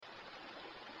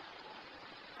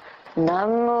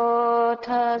Namo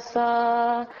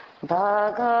tassa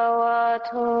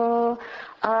bhagavato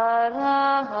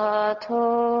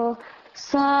arahato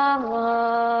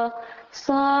sama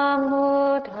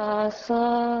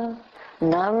sambuddhassa.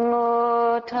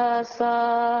 Namo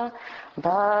tassa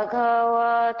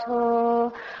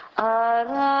bhagavato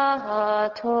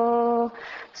arahato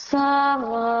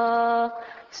sama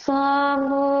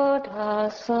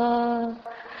sambuddhassa.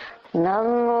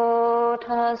 Namo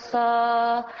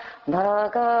tassa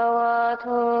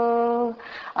bhagavato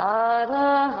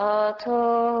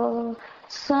arahato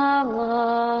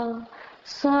sama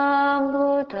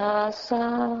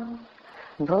sambuddhassa.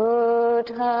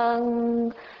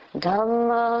 Buddhang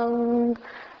Dhammang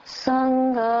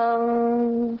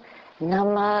Sangham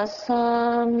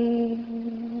Namasami.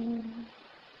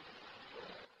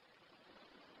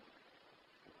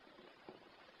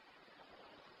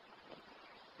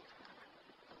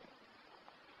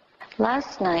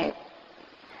 Last night,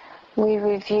 we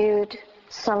reviewed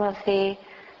some of the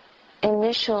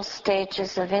initial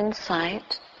stages of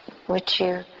insight, which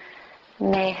you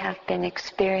may have been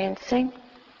experiencing.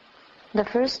 The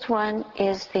first one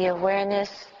is the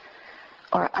awareness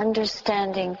or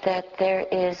understanding that there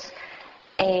is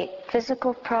a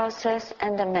physical process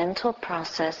and a mental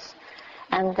process,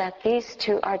 and that these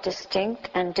two are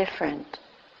distinct and different.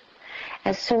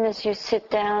 As soon as you sit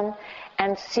down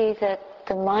and see that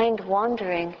the mind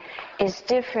wandering is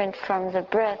different from the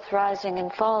breath rising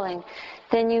and falling,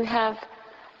 then you have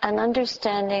an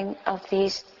understanding of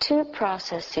these two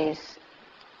processes.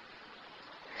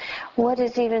 What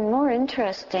is even more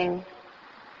interesting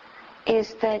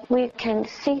is that we can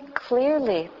see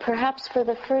clearly, perhaps for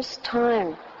the first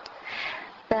time,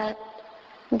 that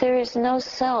there is no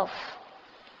self,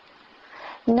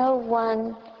 no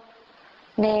one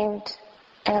named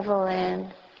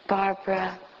Evelyn,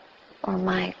 Barbara, or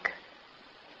Mike,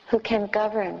 who can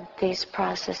govern these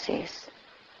processes.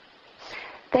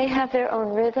 They have their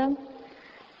own rhythm,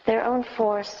 their own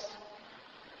force,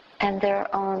 and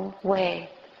their own way,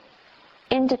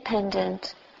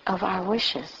 independent of our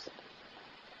wishes.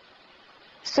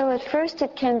 So at first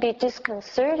it can be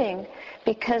disconcerting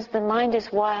because the mind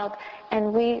is wild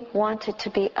and we want it to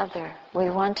be other. We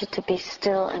want it to be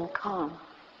still and calm.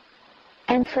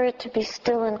 And for it to be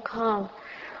still and calm,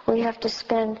 we have to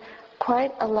spend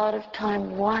quite a lot of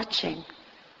time watching,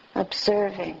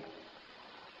 observing.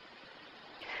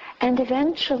 And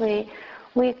eventually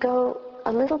we go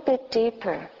a little bit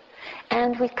deeper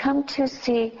and we come to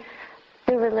see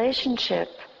the relationship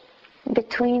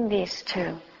between these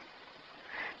two.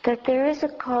 That there is a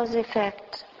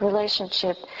cause-effect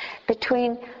relationship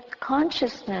between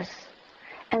consciousness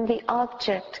and the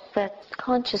object that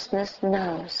consciousness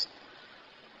knows.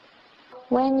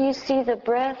 When you see the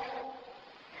breath,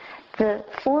 the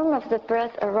form of the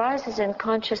breath arises in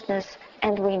consciousness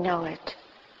and we know it.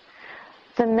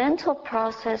 The mental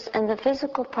process and the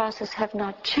physical process have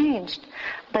not changed,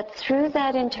 but through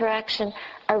that interaction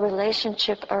a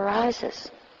relationship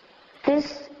arises.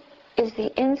 This is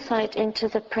the insight into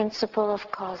the principle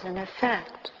of cause and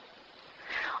effect.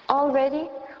 Already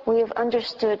we have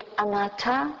understood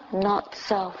anatta, not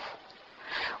self.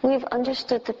 We have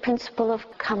understood the principle of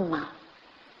kamma,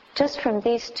 just from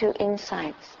these two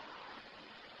insights.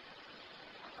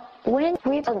 When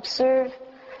we observe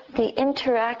the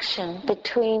interaction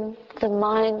between the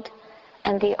mind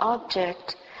and the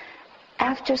object,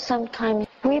 after some time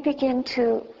we begin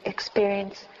to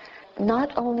experience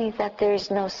not only that there is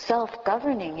no self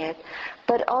governing it,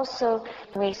 but also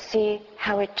we see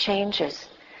how it changes.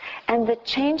 And the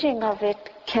changing of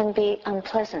it can be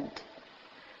unpleasant.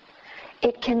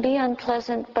 It can be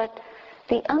unpleasant, but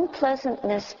the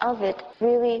unpleasantness of it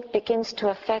really begins to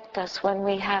affect us when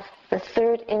we have the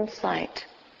third insight.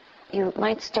 You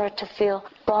might start to feel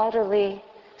bodily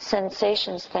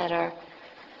sensations that are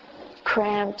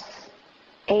cramps,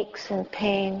 aches and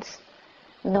pains,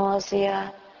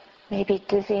 nausea, maybe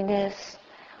dizziness,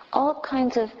 all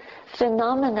kinds of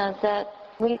phenomena that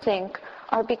we think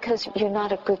are because you're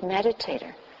not a good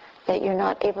meditator, that you're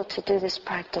not able to do this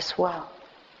practice well.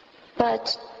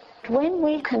 But when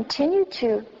we continue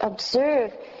to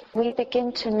observe, we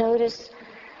begin to notice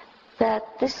that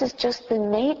this is just the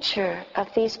nature of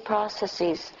these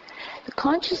processes. The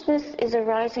consciousness is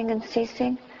arising and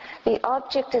ceasing. The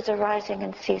object is arising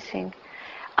and ceasing.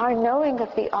 Our knowing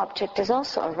of the object is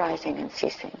also arising and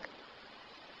ceasing.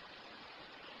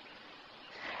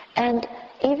 And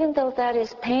even though that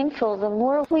is painful, the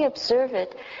more we observe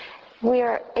it, we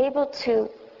are able to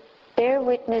bear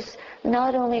witness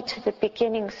not only to the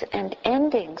beginnings and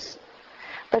endings,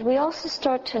 but we also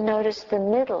start to notice the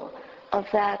middle of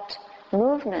that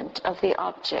movement of the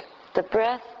object. the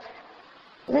breath.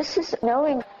 This is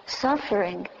knowing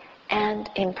suffering and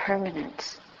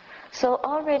impermanence. So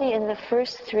already in the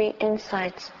first three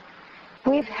insights,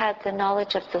 we've had the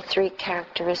knowledge of the three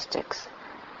characteristics.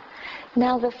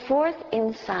 Now the fourth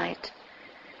insight,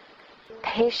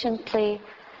 patiently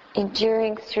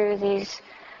enduring through these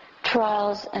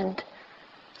trials and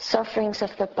sufferings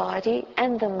of the body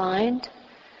and the mind,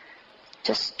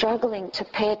 just struggling to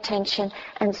pay attention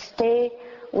and stay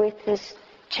with this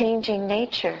changing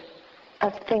nature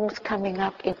of things coming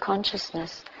up in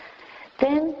consciousness,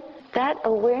 then that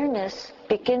awareness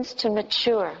begins to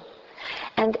mature.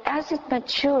 And as it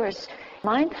matures,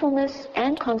 mindfulness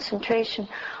and concentration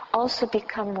also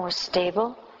become more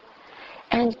stable.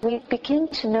 And we begin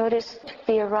to notice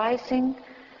the arising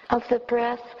of the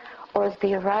breath, or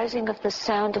the arising of the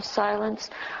sound of silence,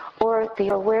 or the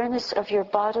awareness of your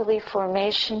bodily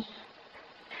formation.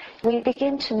 We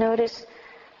begin to notice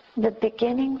the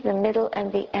beginning, the middle,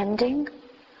 and the ending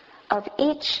of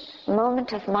each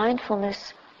moment of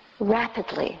mindfulness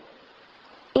rapidly,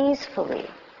 easily,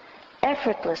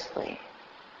 effortlessly.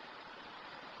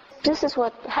 This is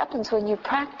what happens when you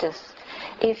practice.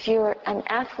 If you're an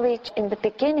athlete in the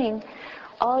beginning,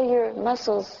 all your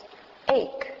muscles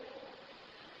ache.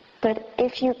 But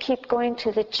if you keep going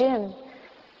to the gym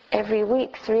every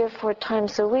week, 3 or 4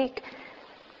 times a week,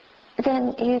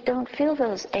 then you don't feel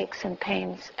those aches and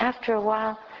pains. After a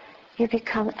while, you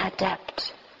become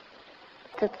adept.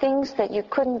 The things that you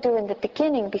couldn't do in the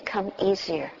beginning become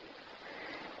easier.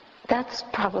 That's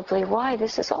probably why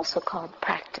this is also called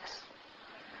practice.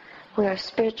 We are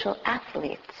spiritual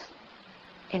athletes,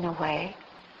 in a way.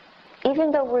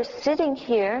 Even though we're sitting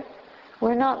here,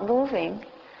 we're not moving,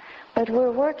 but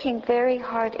we're working very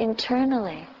hard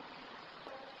internally.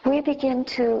 We begin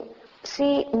to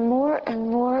see more and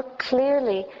more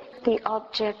clearly the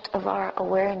object of our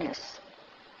awareness.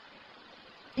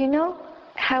 You know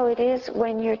how it is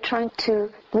when you're trying to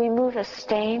remove a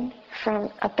stain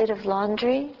from a bit of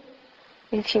laundry?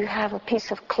 If you have a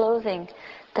piece of clothing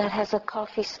that has a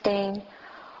coffee stain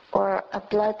or a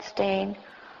blood stain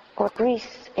or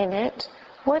grease in it,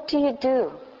 what do you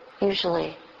do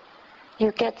usually?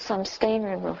 You get some stain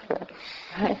remover,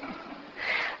 right?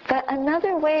 But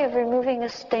another way of removing a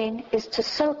stain is to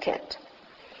soak it.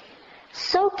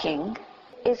 Soaking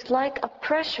is like a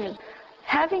pressure.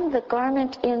 Having the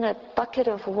garment in a bucket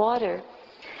of water,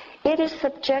 it is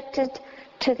subjected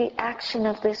to the action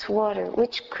of this water,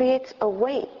 which creates a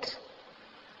weight,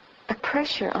 a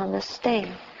pressure on the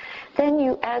stain. Then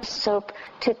you add soap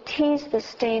to tease the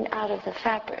stain out of the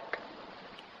fabric.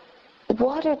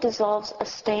 Water dissolves a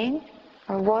stain,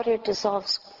 or water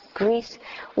dissolves grease.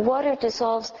 Water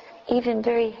dissolves even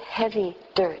very heavy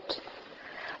dirt.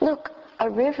 Look, a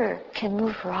river can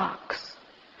move rocks.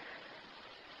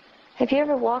 Have you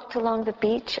ever walked along the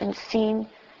beach and seen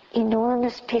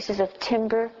enormous pieces of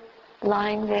timber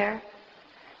lying there?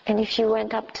 And if you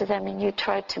went up to them and you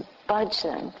tried to budge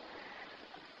them,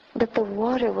 but the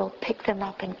water will pick them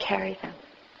up and carry them.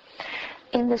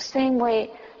 In the same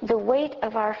way, the weight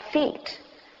of our feet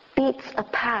beats a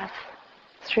path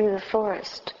through the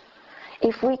forest.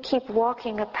 If we keep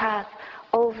walking a path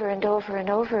over and over and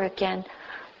over again,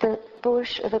 the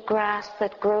bush or the grass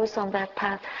that grows on that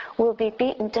path will be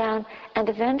beaten down, and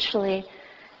eventually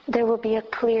there will be a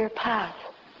clear path.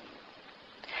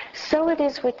 So it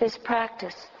is with this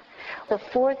practice. The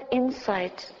fourth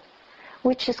insight,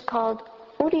 which is called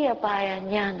Uddiyabhaya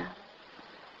Jnana.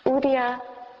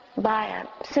 Uddiyabhaya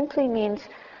simply means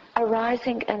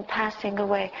arising and passing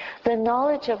away. The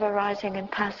knowledge of arising and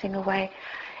passing away.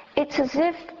 It's as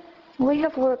if we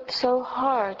have worked so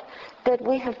hard that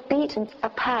we have beaten a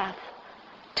path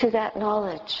to that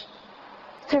knowledge.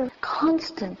 Through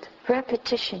constant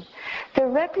repetition. The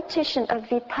repetition of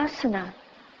vipassana,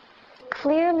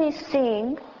 clearly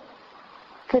seeing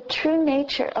the true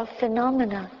nature of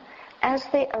phenomena as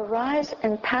they arise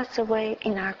and pass away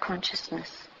in our consciousness.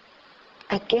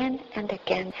 Again and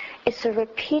again. It's a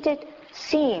repeated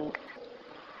seeing.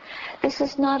 This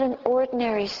is not an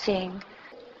ordinary seeing.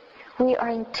 We are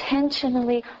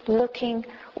intentionally looking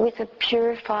with a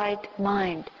purified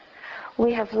mind.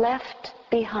 We have left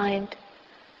behind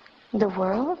the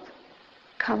world,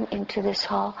 come into this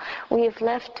hall. We have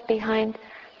left behind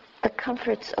the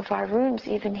comforts of our rooms,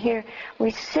 even here.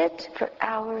 We sit for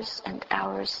hours and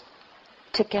hours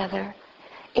together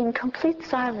in complete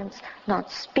silence, not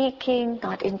speaking,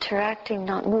 not interacting,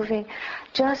 not moving,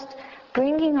 just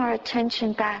bringing our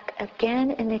attention back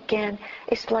again and again.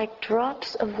 Is like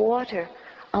drops of water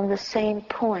on the same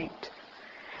point,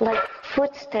 like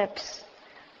footsteps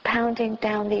pounding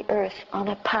down the earth on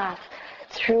a path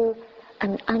through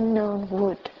an unknown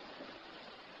wood.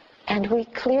 And we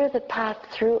clear the path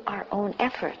through our own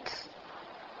efforts.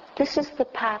 This is the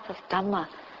path of Dhamma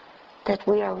that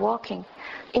we are walking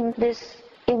in this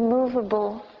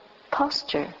immovable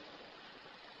posture.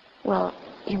 Well,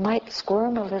 you might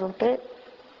squirm a little bit,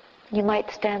 you might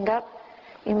stand up,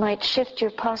 you might shift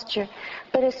your posture,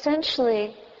 but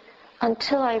essentially,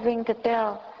 until I ring the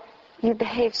bell, you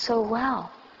behave so well.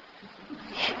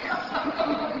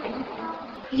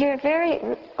 You're very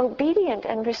obedient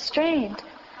and restrained.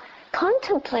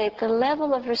 Contemplate the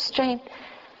level of restraint.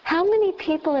 How many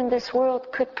people in this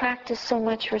world could practice so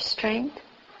much restraint?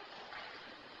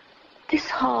 This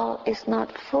hall is not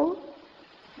full.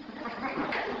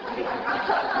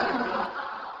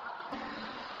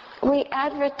 We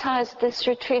advertised this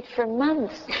retreat for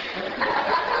months.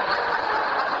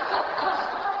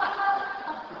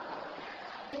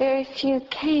 Very few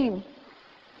came.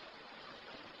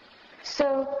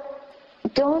 So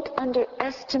don't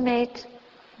underestimate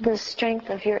the strength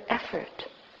of your effort.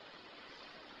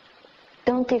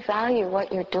 Don't devalue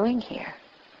what you're doing here.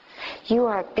 You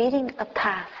are beating a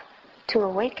path to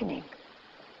awakening.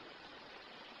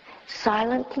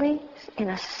 Silently, in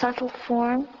a subtle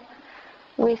form,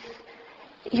 with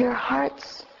your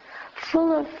hearts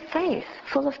full of faith,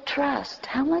 full of trust.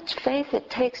 How much faith it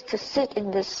takes to sit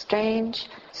in this strange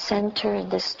center, in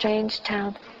this strange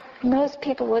town. Most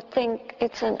people would think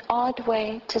it's an odd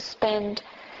way to spend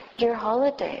your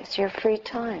holidays, your free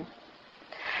time.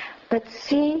 But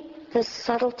see the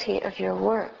subtlety of your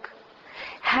work.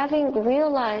 Having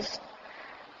realized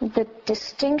the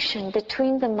distinction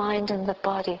between the mind and the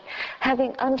body,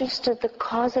 having understood the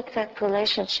cause-effect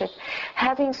relationship,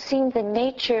 having seen the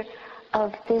nature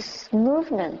of this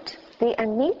movement, the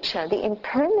anicca, the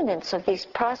impermanence of these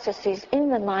processes in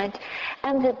the mind,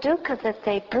 and the dukkha that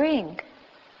they bring,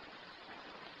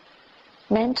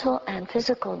 mental and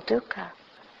physical dukkha.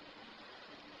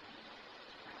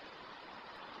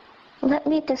 Let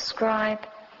me describe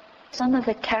some of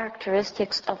the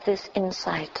characteristics of this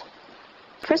insight.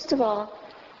 First of all,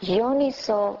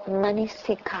 yoniso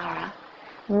manasikara,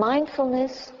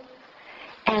 mindfulness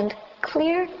and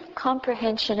clear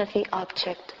comprehension of the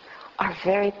object are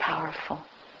very powerful.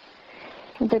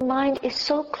 The mind is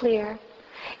so clear,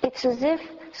 it's as if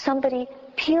somebody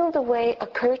peeled away a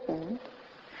curtain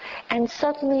and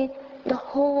suddenly the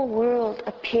whole world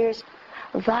appears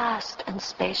vast and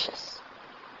spacious.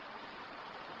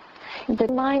 The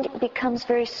mind becomes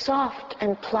very soft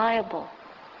and pliable.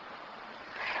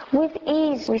 With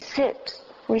ease we sit,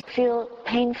 we feel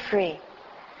pain-free.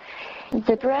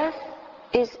 The breath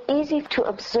is easy to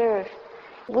observe.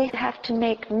 We have to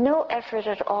make no effort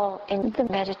at all in the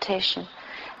meditation.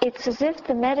 It's as if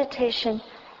the meditation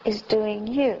is doing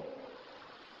you.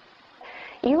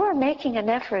 You are making an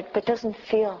effort but doesn't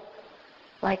feel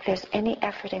like there's any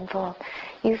effort involved.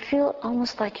 You feel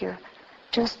almost like you're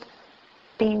just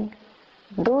being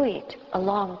buoyed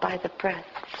along by the breath,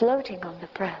 floating on the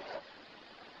breath.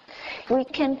 We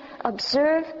can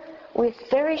observe with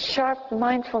very sharp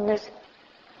mindfulness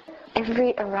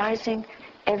every arising,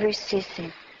 every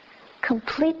ceasing,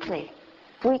 completely.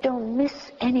 We don't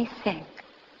miss anything.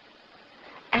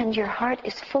 And your heart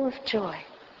is full of joy.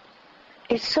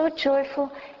 It's so joyful,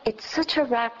 it's such a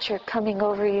rapture coming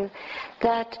over you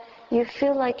that you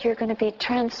feel like you're going to be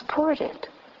transported.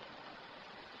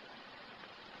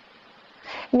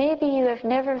 Maybe you have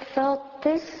never felt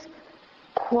this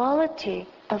quality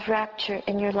of rapture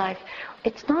in your life.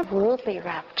 It's not worldly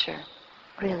rapture,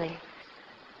 really.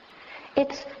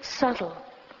 It's subtle.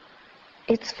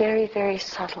 It's very, very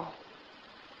subtle.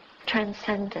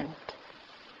 Transcendent.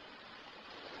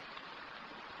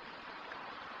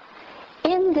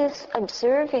 In this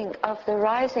observing of the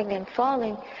rising and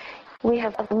falling, we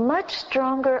have a much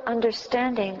stronger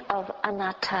understanding of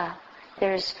anatta.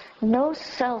 There's no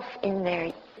self in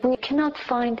there. We cannot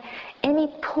find any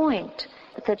point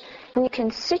that we can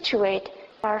situate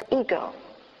our ego.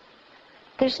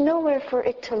 There's nowhere for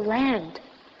it to land.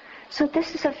 So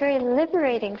this is a very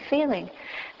liberating feeling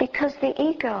because the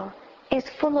ego is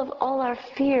full of all our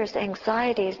fears,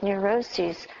 anxieties,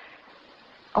 neuroses,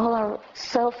 all our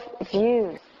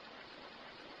self-views.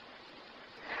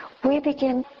 We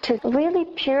begin to really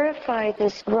purify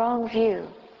this wrong view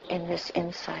in this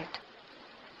insight.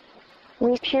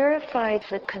 We purified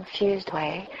the confused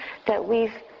way that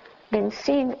we've been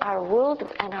seeing our world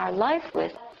and our life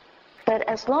with. But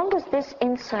as long as this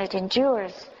insight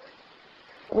endures,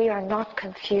 we are not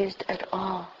confused at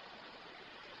all.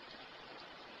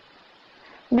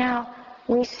 Now,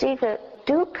 we see the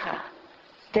dukkha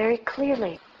very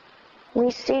clearly. We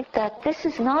see that this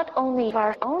is not only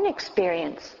our own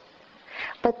experience,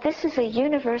 But this is a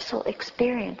universal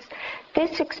experience.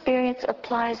 This experience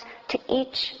applies to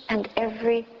each and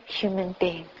every human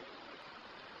being.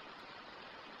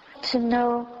 To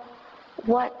know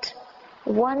what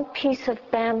one piece of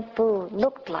bamboo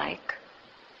looked like,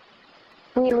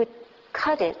 we would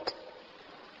cut it,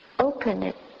 open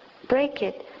it, break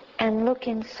it, and look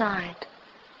inside.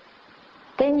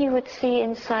 Then you would see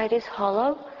inside is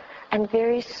hollow and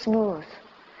very smooth.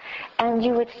 And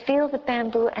you would feel the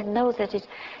bamboo and know that it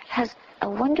has a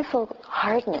wonderful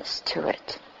hardness to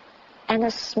it and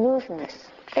a smoothness,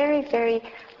 very, very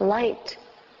light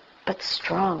but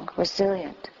strong,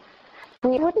 resilient.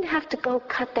 We wouldn't have to go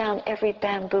cut down every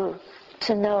bamboo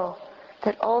to know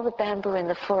that all the bamboo in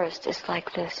the forest is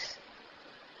like this.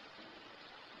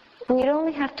 We'd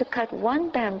only have to cut one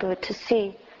bamboo to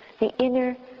see the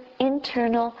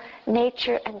internal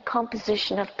nature and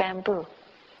composition of bamboo.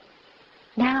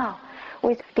 Now,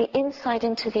 with the insight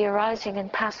into the arising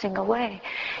and passing away,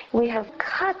 we have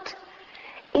cut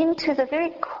into the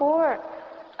very core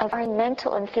of our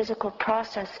mental and physical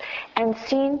process and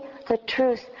seen the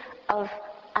truth of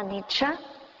anicca,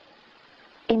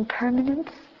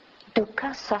 impermanence,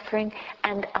 dukkha, suffering,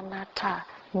 and anatta,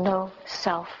 no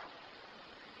self.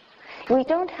 We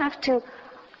don't have to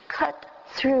cut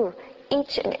through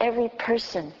each and every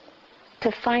person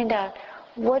to find out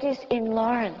what is in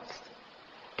Lawrence,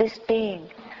 this being,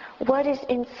 what is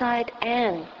inside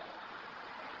Anne.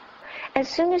 As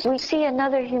soon as we see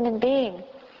another human being,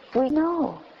 we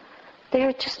know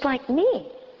they're just like me.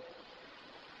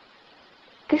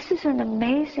 This is an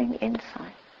amazing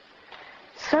insight.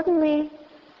 Suddenly,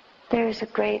 there is a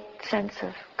great sense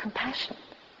of compassion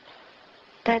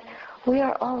that we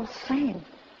are all the same,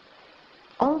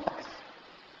 all of us.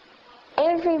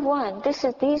 Everyone,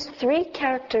 these three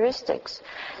characteristics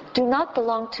do not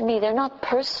belong to me. They're not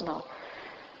personal.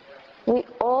 We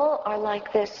all are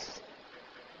like this.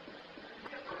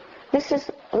 This is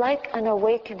like an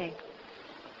awakening.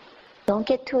 Don't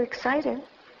get too excited,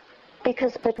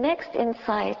 because the next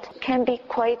insight can be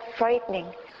quite frightening.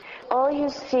 All you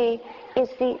see is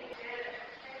the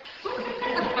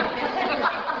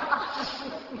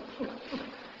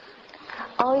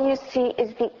all you see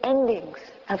is the endings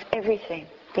of everything.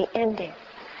 The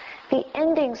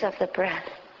endings of the breath,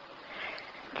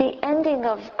 the ending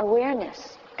of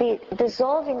awareness, the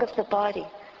dissolving of the body.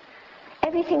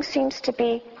 Everything seems to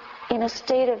be in a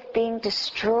state of being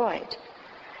destroyed,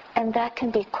 and that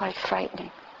can be quite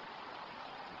frightening.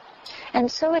 And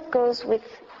so it goes with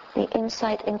the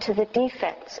insight into the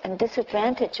defects and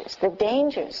disadvantages, the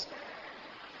dangers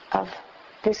of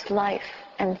this life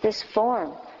and this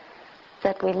form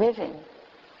that we live in.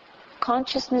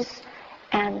 Consciousness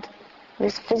and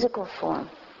this physical form.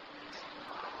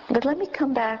 But let me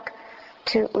come back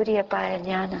to Uddiyabaya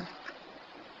Jnana.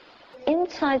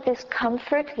 Inside this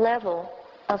comfort level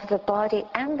of the body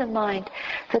and the mind,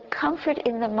 the comfort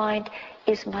in the mind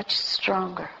is much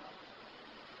stronger.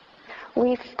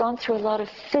 We've gone through a lot of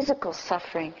physical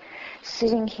suffering,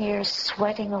 sitting here,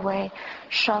 sweating away,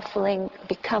 shuffling,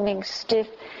 becoming stiff,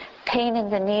 pain in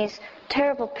the knees,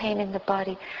 terrible pain in the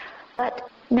body. But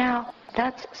now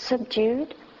that's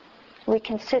subdued. We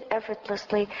can sit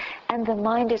effortlessly, and the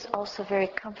mind is also very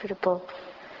comfortable.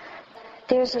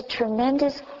 There's a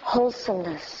tremendous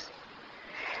wholesomeness.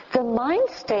 The mind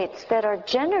states that are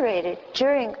generated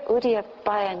during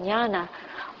Uddiyabaya Jnana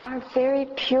are very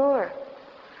pure.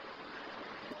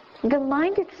 The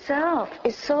mind itself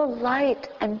is so light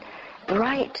and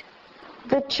bright.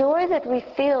 The joy that we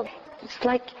feel is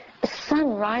like the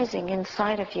sun rising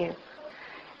inside of you.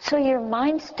 So your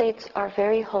mind states are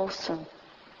very wholesome.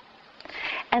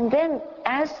 And then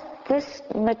as this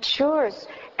matures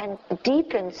and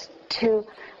deepens to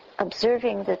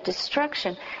observing the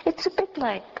destruction, it's a bit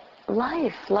like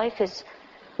life. Life is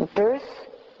birth,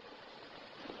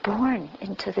 born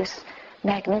into this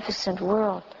magnificent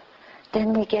world.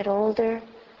 Then we get older,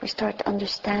 we start to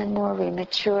understand more, we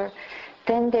mature.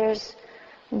 Then there's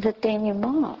the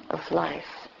denouement of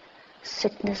life,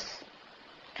 sickness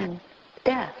and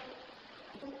death.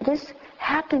 This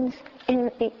happens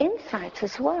in the insights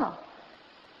as well.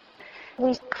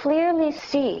 We clearly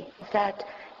see that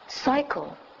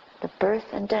cycle, the birth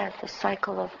and death, the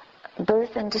cycle of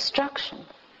birth and destruction.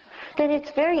 Then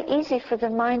it's very easy for the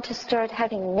mind to start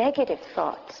having negative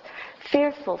thoughts,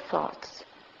 fearful thoughts.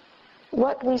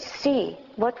 What we see,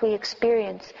 what we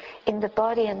experience in the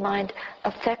body and mind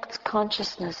affects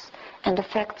consciousness and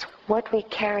affects what we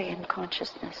carry in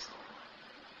consciousness.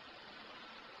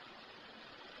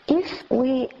 If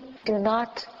we do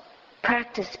not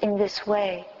practice in this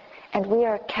way, and we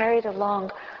are carried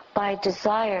along by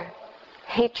desire,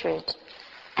 hatred,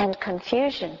 and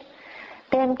confusion,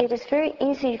 then it is very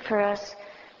easy for us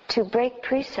to break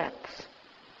precepts.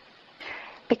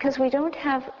 Because we don't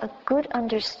have a good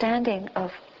understanding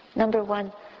of, number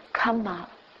one, kamma,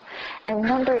 and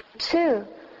number two,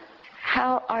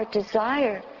 how our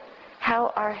desire,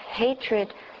 how our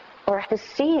hatred, or the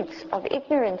seeds of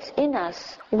ignorance in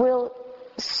us will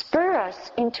spur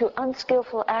us into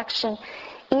unskillful action,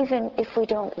 even if we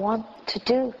don't want to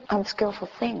do unskillful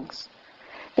things,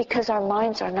 because our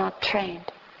minds are not trained.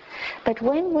 But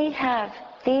when we have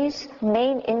these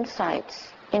main insights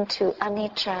into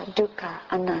anicca, dukkha,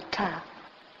 anatta,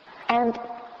 and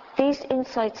these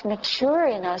insights mature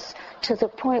in us to the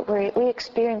point where we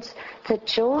experience the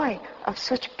joy of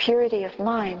such purity of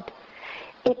mind,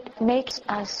 it makes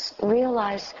us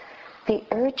realize the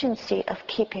urgency of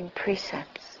keeping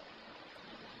precepts.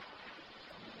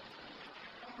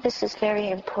 This is very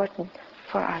important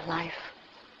for our life.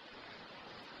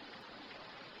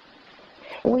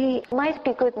 We might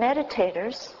be good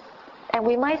meditators, and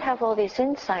we might have all these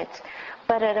insights,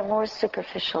 but at a more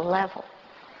superficial level.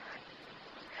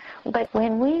 But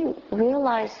when we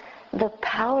realize the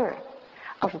power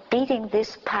of beating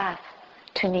this path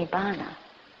to Nibbana,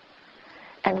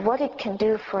 and what it can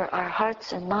do for our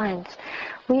hearts and minds,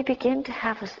 we begin to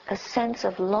have a sense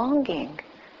of longing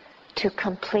to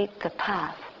complete the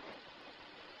path.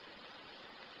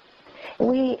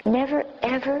 We never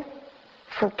ever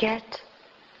forget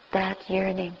that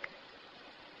yearning.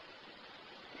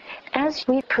 As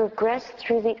we progress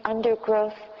through the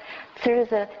undergrowth, through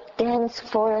the dense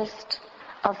forest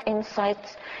of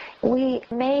insights, we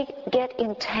may get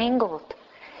entangled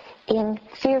in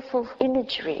fearful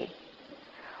imagery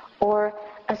or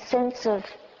a sense of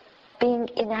being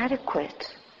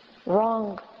inadequate,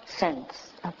 wrong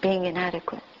sense of being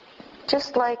inadequate.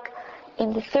 Just like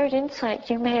in the third insight,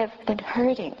 you may have been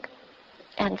hurting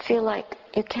and feel like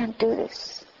you can't do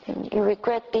this, and you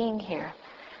regret being here,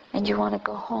 and you want to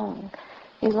go home.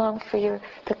 You long for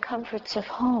the comforts of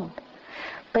home.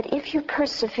 But if you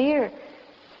persevere,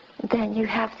 then you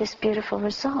have this beautiful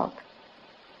result.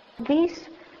 These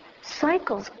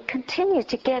cycles continue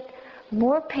to get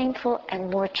more painful and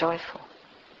more joyful.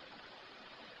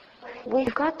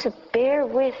 We've got to bear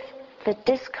with the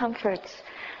discomforts,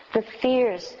 the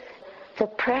fears, the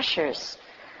pressures,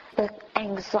 the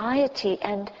anxiety,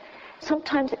 and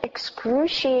sometimes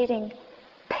excruciating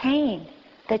pain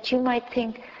that you might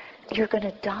think you're going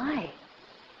to die.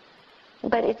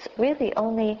 But it's really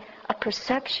only a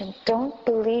perception. Don't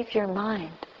believe your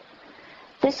mind.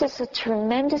 This is a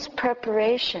tremendous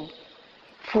preparation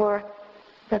for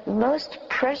the most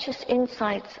precious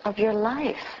insights of your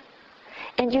life.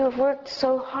 And you have worked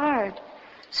so hard,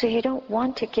 so you don't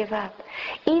want to give up.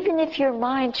 Even if your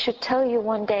mind should tell you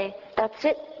one day, that's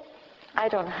it, I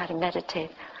don't know how to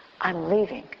meditate, I'm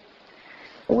leaving.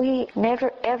 We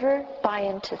never ever buy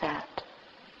into that.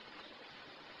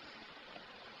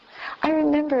 I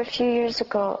remember a few years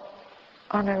ago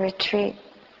on a retreat,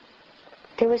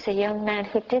 there was a young man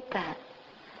who did that.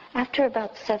 After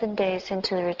about 7 days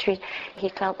into the retreat, he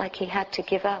felt like he had to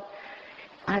give up.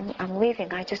 I'm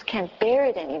leaving, I just can't bear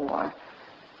it anymore.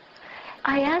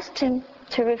 I asked him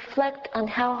to reflect on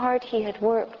how hard he had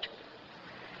worked.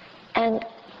 And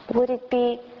would it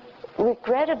be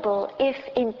regrettable if,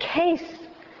 in case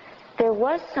there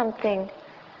was something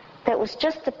that was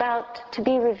just about to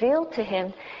be revealed to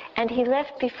him, and he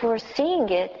left before seeing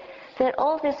it, that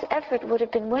all this effort would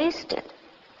have been wasted?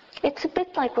 It's a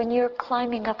bit like when you're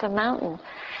climbing up a mountain,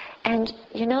 and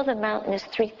you know the mountain is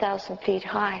 3,000 feet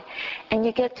high, and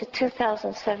you get to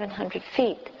 2,700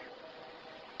 feet.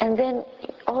 And then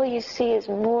all you see is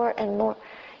more and more.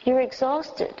 You're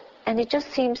exhausted, and it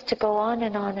just seems to go on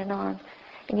and on and on,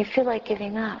 and you feel like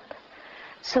giving up.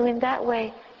 So in that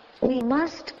way, we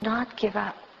must not give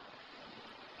up.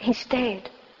 He stayed,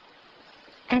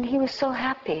 and he was so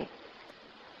happy.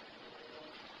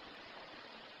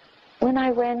 When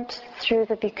I went through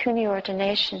the bhikkhuni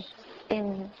ordination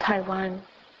in Taiwan,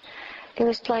 it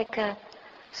was like a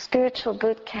spiritual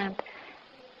boot camp.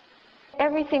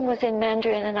 Everything was in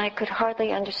Mandarin and I could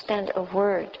hardly understand a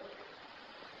word.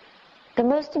 The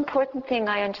most important thing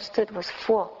I understood was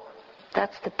Fo.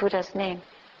 That's the Buddha's name.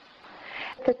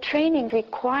 The training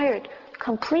required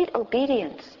complete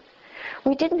obedience.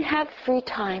 We didn't have free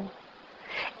time.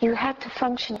 You had to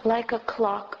function like a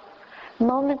clock,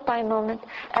 moment by moment.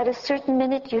 At a certain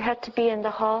minute you had to be in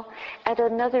the hall. At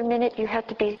another minute you had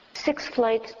to be 6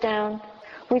 flights down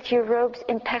with your robes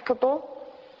impeccable,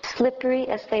 slippery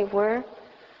as they were.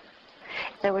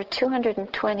 There were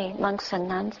 220 monks and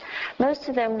nuns. Most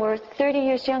of them were 30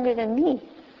 years younger than me.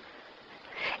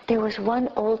 There was one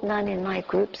old nun in my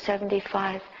group,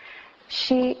 75.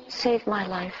 She saved my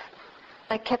life.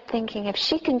 I kept thinking, if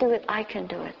she can do it, I can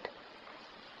do it.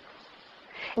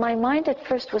 My mind at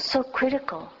first was so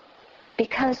critical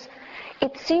because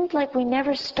it seemed like we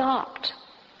never stopped.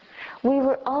 We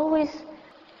were always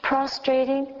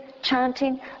prostrating,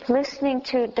 chanting, listening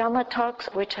to Dhamma talks,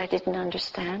 which I didn't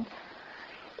understand.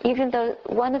 Even though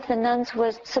one of the nuns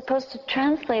was supposed to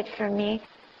translate for me,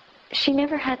 she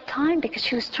never had time because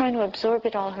she was trying to absorb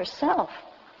it all herself.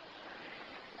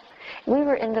 We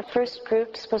were in the first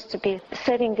group, supposed to be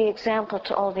setting the example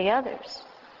to all the others.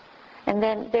 And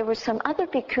then there were some other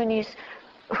bhikkhunis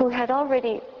who had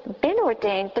already been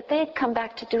ordained, but they had come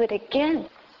back to do it again.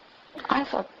 I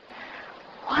thought,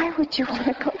 why would you want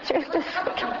to go through this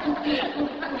again?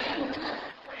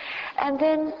 And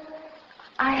then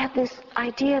I had this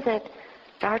idea that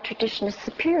our tradition is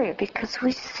superior because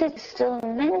we sit still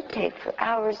and meditate for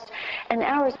hours and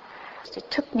hours. It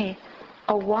took me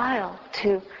a while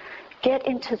to get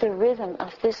into the rhythm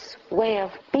of this way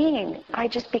of being. I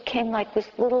just became like this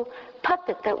little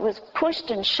puppet that was pushed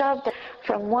and shoved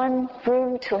from one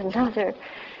room to another.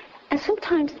 And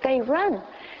sometimes they run.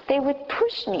 They would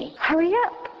push me, hurry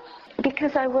up,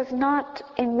 because I was not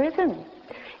in rhythm.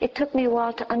 It took me a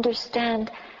while to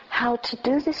understand how to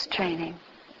do this training.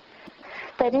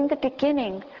 That in the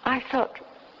beginning, I felt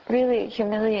really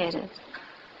humiliated,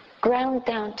 ground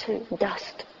down to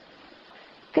dust.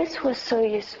 This was so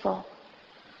useful,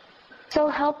 so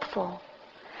helpful,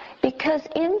 because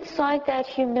inside that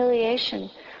humiliation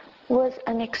was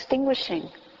an extinguishing.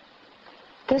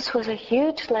 This was a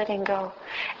huge letting go.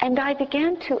 And I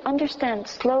began to understand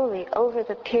slowly over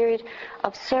the period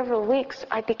of several weeks,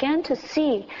 I began to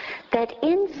see that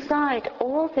inside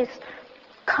all this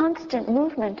constant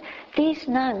movement, these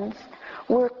nuns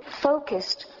were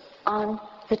focused on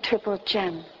the Triple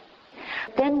Gem.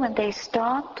 Then when they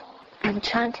stopped and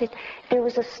chanted, there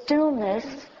was a stillness,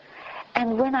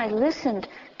 and when I listened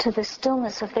to the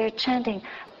stillness of their chanting,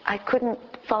 I couldn't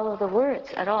follow the words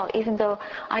at all, even though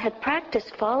I had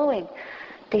practiced following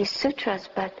these sutras,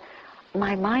 but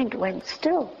my mind went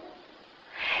still.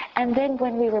 And then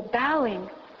when we were bowing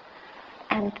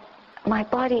and my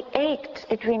body ached,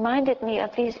 it reminded me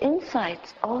of these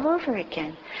insights all over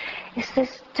again. It's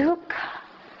this dukkha,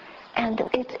 and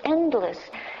it's endless.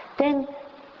 Then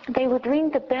they would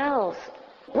ring the bells.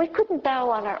 We couldn't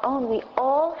bow on our own. We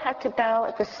all had to bow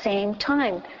at the same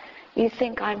time. You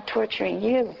think I'm torturing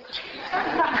you.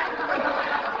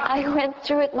 I went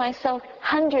through it myself,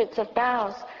 hundreds of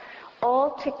bows,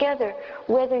 all together.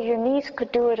 Whether your knees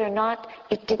could do it or not,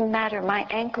 it didn't matter. My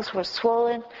ankles were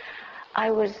swollen.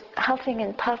 I was huffing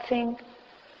and puffing.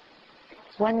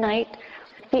 One night,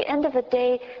 at the end of the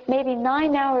day, maybe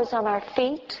 9 hours on our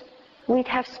feet, we'd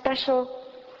have special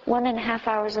 1.5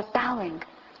 hours of bowing,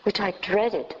 which I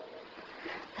dreaded.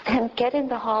 Then get in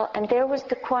the hall, and there was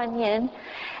the Kuan Yin,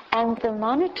 and the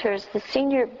monitors, the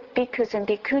senior bhikkhus and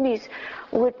bhikkhunis,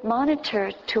 would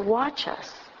monitor to watch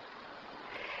us.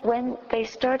 When they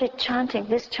started chanting,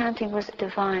 this chanting was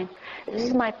divine. This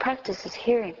is my practice, is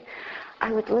hearing.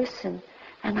 I would listen,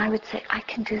 and I would say, I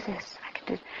can do this, I can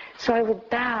do this. So I would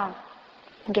bow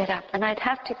and get up, and I'd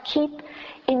have to keep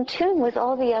in tune with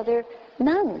all the other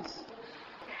nuns.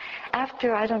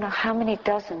 After I don't know how many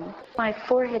dozen, my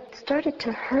forehead started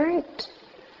to hurt.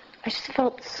 I just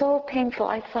felt so painful.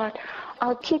 I thought,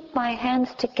 I'll keep my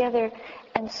hands together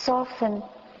and soften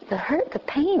the hurt, the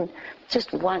pain,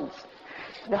 just once.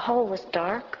 The hall was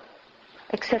dark,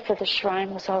 except for the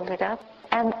shrine was all lit up.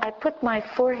 And I put my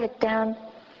forehead down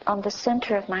on the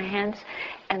center of my hands,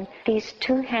 and these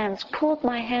two hands pulled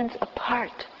my hands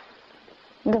apart.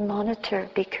 The monitor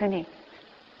bhikkhuni,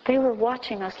 they were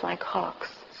watching us like hawks.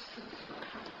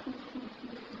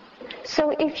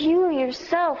 So if you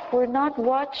yourself were not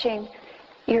watching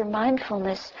your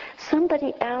mindfulness,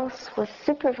 somebody else was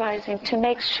supervising to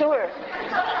make sure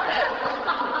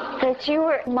that you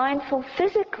were mindful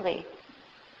physically.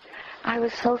 I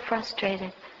was so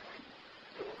frustrated.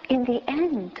 In the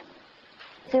end,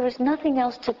 there was nothing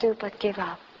else to do but give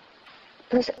up.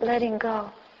 It was letting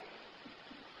go.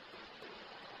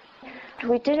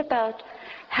 We did about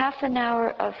half an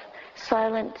hour of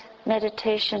silent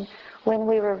meditation when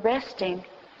we were resting,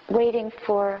 waiting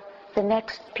for the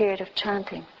next period of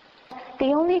chanting. The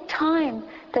only time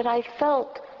that I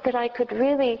felt that I could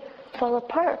really fall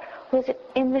apart was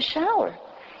in the shower.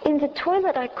 In the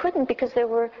toilet I couldn't, because there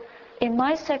were, in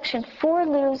my section, 4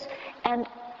 loos and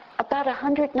about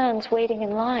 100 nuns waiting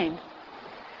in line.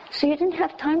 So you didn't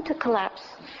have time to collapse.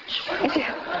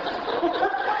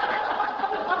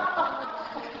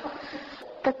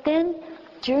 But then,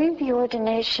 during the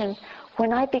ordination,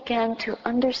 when I began to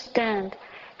understand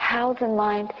how the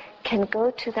mind can go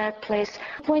to that place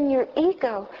when your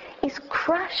ego is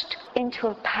crushed into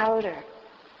a powder.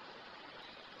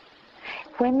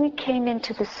 When we came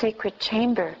into the sacred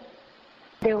chamber,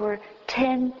 there were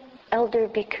 10 elder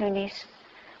bhikkhunis,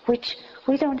 which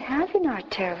we don't have in our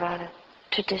Theravada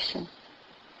tradition.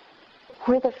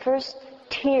 We're the first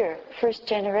tier, first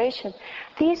generation.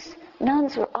 These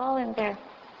nuns were all in their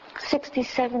 60s,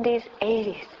 70s,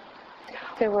 80s.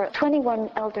 There were 21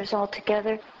 elders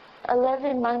altogether,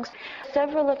 11 monks.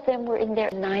 Several of them were in their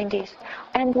 90s,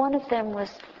 and one of them was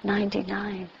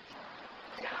 99.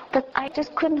 But I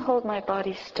just couldn't hold my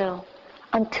body still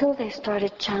until they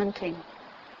started chanting.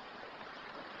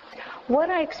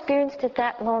 What I experienced at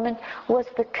that moment was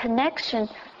the connection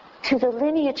to the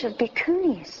lineage of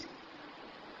bhikkhunis.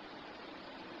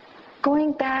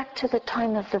 Going back to the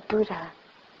time of the Buddha.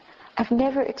 I've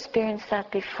never experienced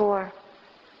that before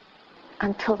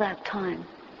until that time.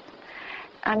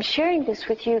 I'm sharing this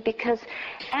with you because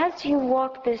as you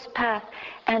walk this path,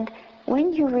 and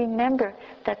when you remember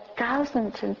that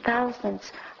thousands and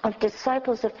thousands of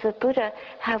disciples of the Buddha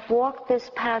have walked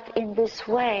this path in this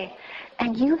way,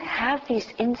 and you have these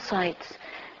insights,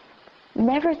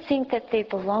 never think that they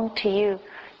belong to you.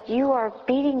 You are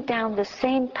beating down the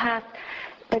same path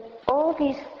that all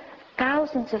these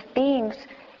thousands of beings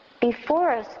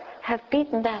before us have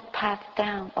beaten that path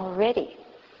down already.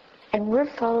 And we're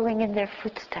following in their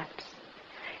footsteps.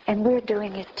 And we're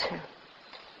doing it too.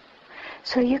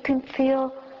 So you can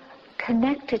feel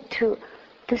connected to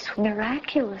this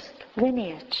miraculous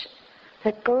lineage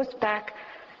that goes back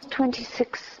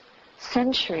 26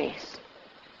 centuries.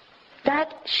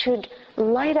 That should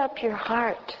light up your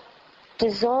heart,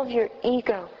 dissolve your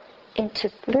ego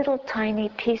into little tiny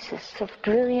pieces of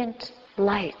brilliant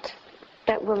light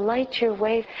that will light your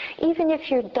way, even if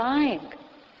you're dying.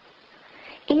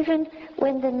 Even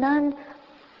when the nun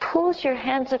pulls your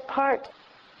hands apart,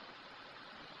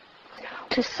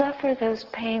 to suffer those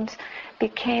pains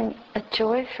became a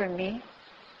joy for me.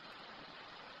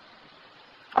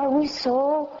 Are we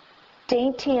so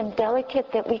dainty and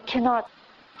delicate that we cannot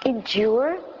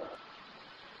endure?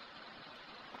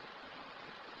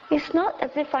 It's not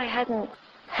as if I hadn't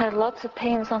had lots of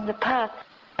pains on the path,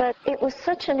 but it was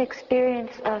such an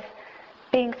experience of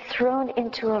being thrown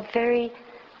into a very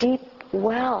deep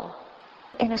well,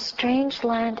 in a strange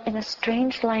land, in a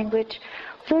strange language,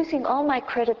 losing all my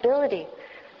credibility.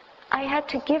 I had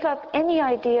to give up any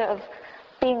idea of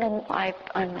being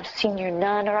I'm a senior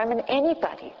nun, or I'm an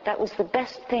anybody. That was the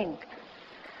best thing.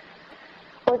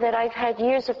 Or that I've had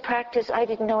years of practice, I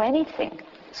didn't know anything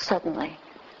suddenly.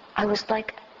 I was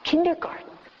like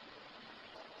kindergarten.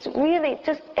 It's really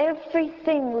just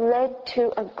everything led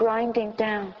to a grinding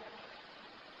down.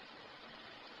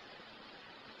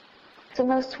 It's the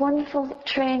most wonderful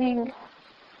training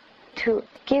to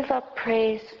give up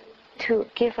praise, to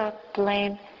give up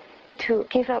blame, to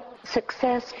give up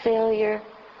success, failure,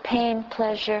 pain,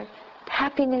 pleasure,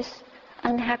 happiness,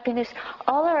 unhappiness,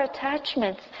 all our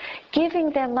attachments.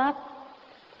 Giving them up,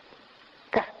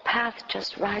 the path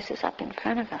just rises up in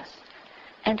front of us.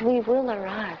 And we will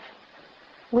arrive.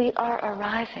 We are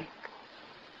arriving.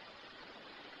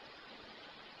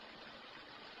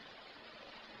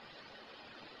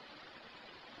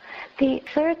 The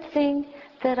third thing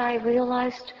that I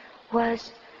realized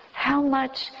was how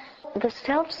much the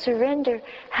self-surrender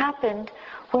happened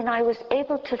when I was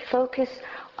able to focus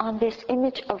on this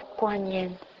image of Guan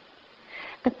Yin.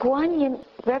 The Guan Yin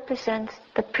represents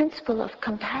the principle of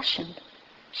compassion.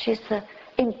 She's the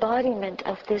embodiment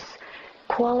of this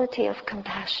quality of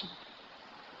compassion.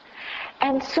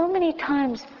 And so many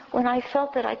times when I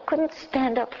felt that I couldn't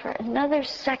stand up for another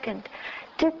second,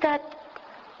 did that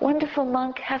wonderful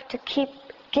monk have to keep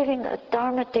giving a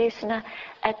Dharma Desana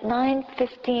at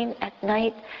 9:15 at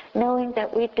night, knowing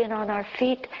that we'd been on our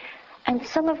feet. And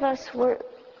some of us were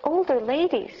older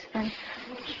ladies, and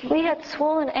we had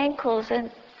swollen ankles, and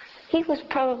he was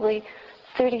probably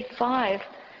 35.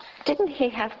 Didn't he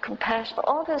have compassion?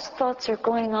 All those thoughts are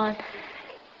going on.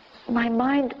 My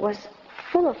mind was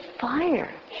full of fire,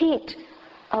 heat,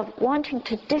 of wanting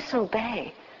to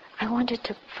disobey. I wanted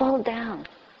to fall down,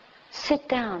 sit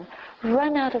down,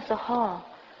 run out of the hall.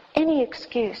 Any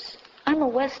excuse. I'm a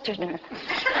Westerner.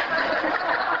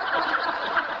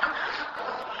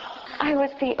 I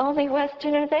was the only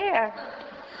Westerner there.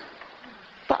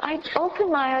 But I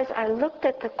opened my eyes, I looked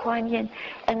at the Kuan Yin,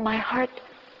 and my heart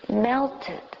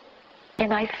melted.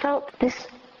 And I felt this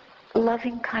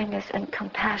loving kindness and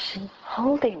compassion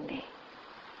holding me.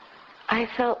 I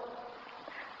felt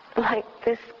like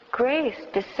this grace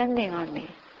descending on me.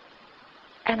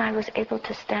 And I was able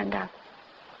to stand up.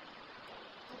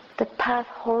 The path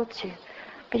holds you,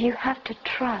 but you have to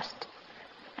trust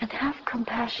and have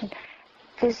compassion.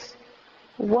 This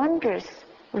wondrous,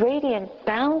 radiant,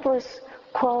 boundless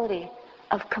quality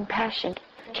of compassion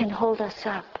can hold us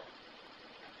up.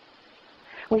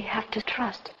 We have to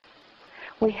trust.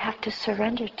 We have to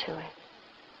surrender to it.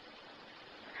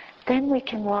 Then we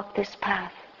can walk this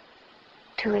path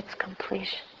to its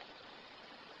completion.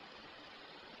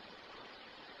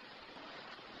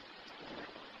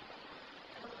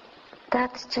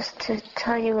 That's just to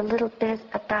tell you a little bit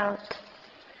about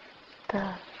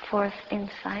the fourth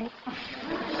insight.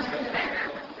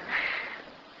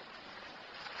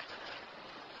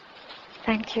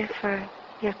 Thank you for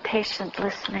your patient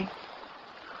listening.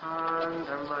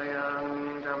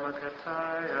 Dhamayang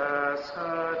Dhammakataya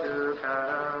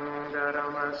Sadhukarang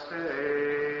Dharamaste